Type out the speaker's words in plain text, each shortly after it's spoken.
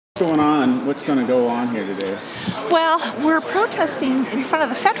going on? What's going to go on here today? Well, we're protesting in front of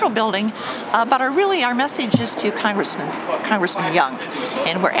the federal building, but our message is to Congressman Young,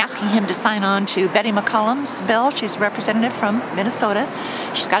 and we're asking him to sign on to Betty McCollum's bill. She's a representative from Minnesota.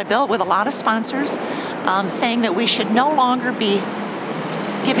 She's got a bill with a lot of sponsors saying that we should no longer be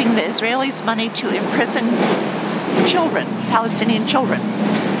giving the Israelis money to imprison children, Palestinian children.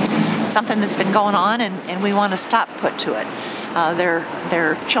 Something that's been going on, and we want to stop put to it. There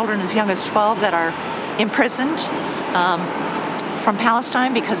are children as young as 12 that are imprisoned from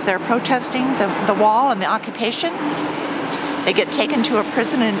Palestine because they're protesting the wall and the occupation. They get taken to a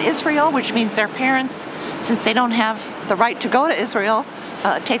prison in Israel, which means their parents, since they don't have the right to go to Israel,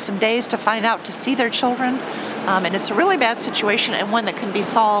 it takes them days to find out to see their children. And it's a really bad situation, and one that can be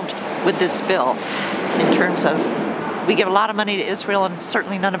solved with this bill in terms of we give a lot of money to Israel, and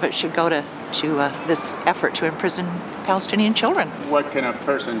certainly none of it should go to this effort to imprison Palestinian children. What can a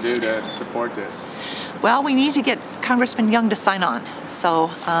person do to support this? Well, we need to get Congressman Young to sign on. So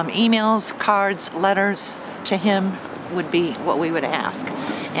emails, cards, letters to him would be what we would ask.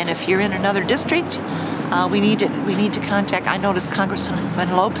 And if you're in another district, we need to contact. I noticed Congressman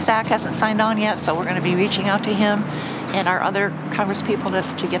Loebsack hasn't signed on yet, so we're going to be reaching out to him and our other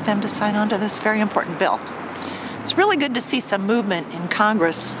congresspeople to get them to sign on to this very important bill. It's really good to see some movement in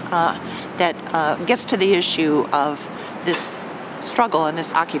Congress that gets to the issue of this struggle and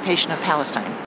this occupation of Palestine.